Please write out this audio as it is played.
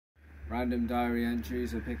Random diary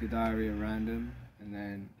entries. I pick a diary at random, and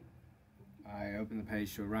then I open the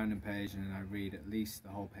page to a random page, and then I read at least the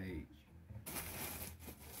whole page.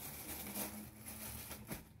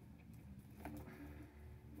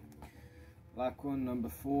 Black one, number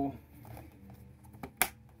 4.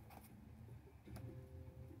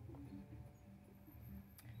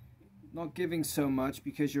 Not giving so much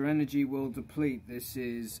because your energy will deplete. This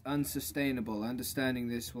is unsustainable. Understanding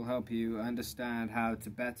this will help you understand how to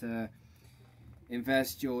better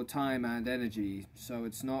invest your time and energy. So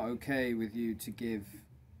it's not okay with you to give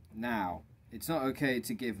now. It's not okay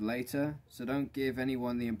to give later. So don't give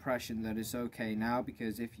anyone the impression that it's okay now,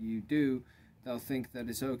 because if you do, they'll think that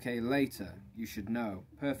it's okay later. You should know.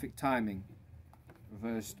 Perfect timing.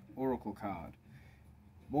 Reversed oracle card.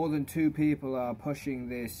 More than 2 people are pushing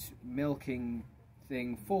this milking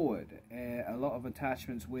thing forward. A lot of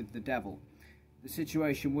attachments with the devil. The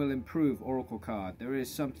situation will improve, oracle card. There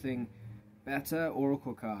is something better,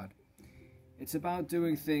 oracle card. It's about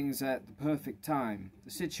doing things at the perfect time.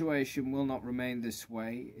 The situation will not remain this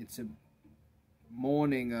way. It's a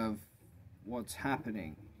mourning of what's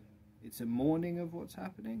happening. It's a mourning of what's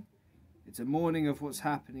happening. It's a mourning of what's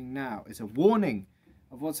happening now. It's a warning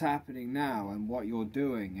of what's happening now and what you're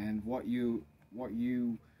doing and what your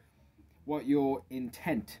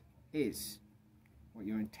intent is, what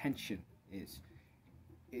your intention is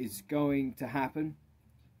going to happen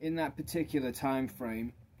in that particular time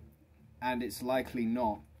frame, and it's likely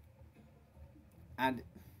not. And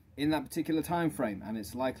in that particular time frame, and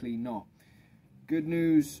it's likely not. Good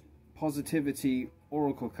news, positivity,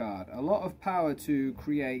 oracle card. A lot of power to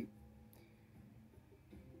create.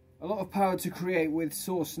 A lot of power to create with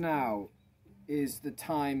Source now is the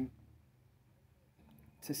time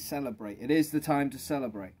to celebrate. It is the time to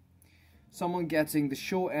celebrate. Someone getting the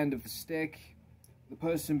short end of the stick, the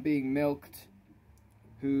person being milked,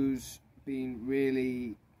 who's been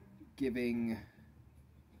really giving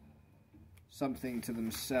something to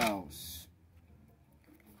themselves.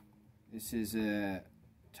 This is a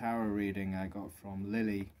tarot reading I got from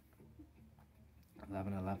Lily,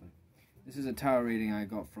 1111. This is a tarot reading I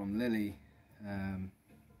got from Lily.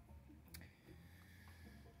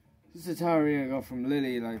 This is a tarot reading I got from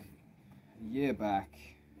Lily like a year back.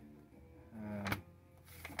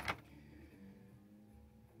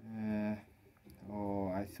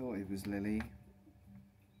 I thought it was Lily.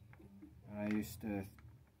 And I used to...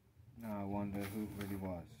 Now I wonder who it really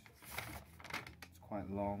was. It's quite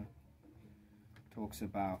long. Talks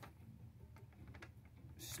about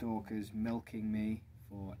stalkers milking me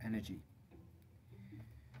for energy.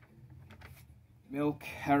 Milk,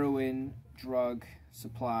 heroin, drug,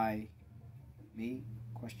 supply, me,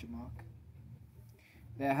 question mark.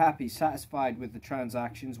 They're happy, satisfied with the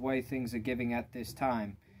transactions, way things are giving at this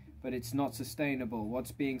time, but it's not sustainable.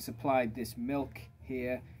 What's being supplied, this milk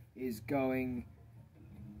here, is going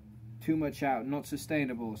too much out, not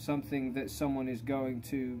sustainable, something that someone is going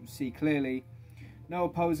to see clearly. No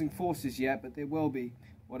opposing forces yet, but there will be.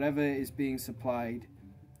 Whatever is being supplied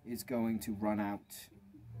is going to run out.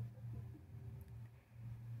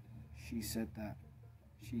 She said that.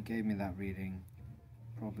 She gave me that reading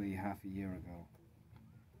probably half a year ago.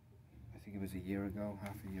 I think it was a year ago,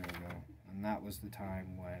 half a year ago. And that was the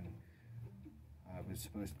time when I was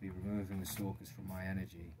supposed to be removing the stalkers from my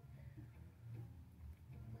energy.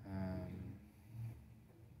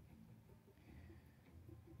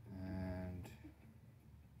 And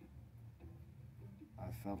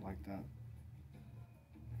I felt like that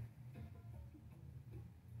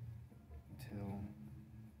until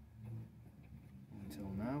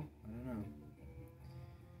now. I don't know.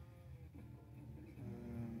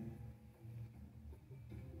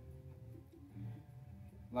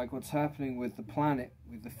 Like what's happening with the planet,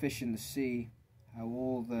 with the fish in the sea, how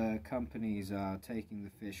all the companies are taking the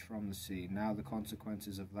fish from the sea. Now the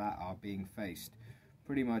consequences of that are being faced,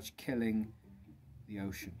 pretty much killing the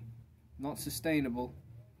ocean. Not sustainable.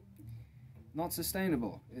 Not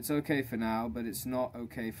sustainable. It's okay for now, but it's not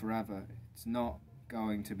okay forever. It's not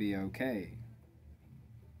going to be okay.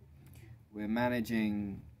 We're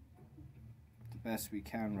managing the best we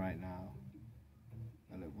can right now,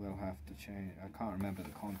 but it will have to change. I can't remember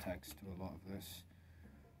the context to a lot of this,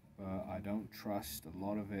 but I don't trust a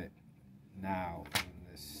lot of it now in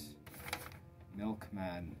this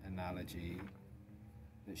milkman analogy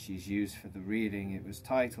that she's used for the reading. It was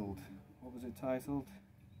titled, what was it titled?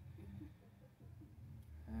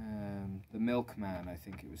 The Milkman, I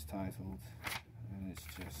think it was titled, and it's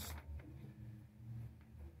just...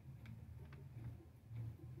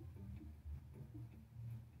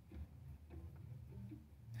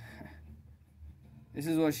 This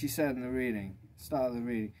is what she said in the reading, start of the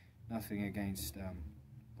reading. Nothing against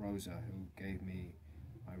Rosa, who gave me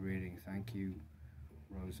my reading. Thank you,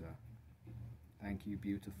 Rosa. Thank you,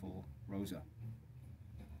 beautiful Rosa.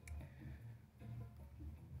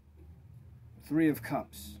 Three of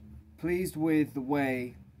Cups. Pleased with the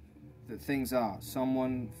way that things are.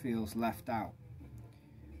 Someone feels left out.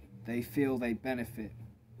 They feel they benefit.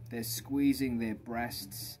 They're squeezing their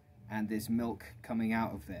breasts and there's milk coming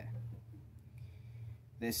out of there.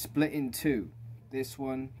 They're split in two. This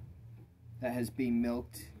one that has been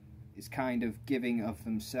milked is kind of giving of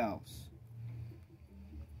themselves.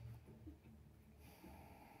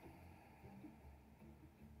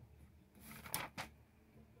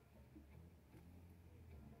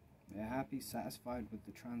 They're happy, satisfied with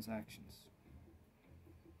the transactions.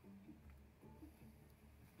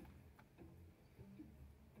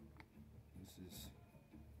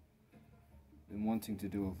 Been wanting to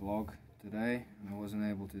do a vlog today and I wasn't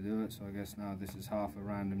able to do it, so I guess now this is half a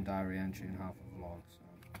random diary entry and half a vlog. So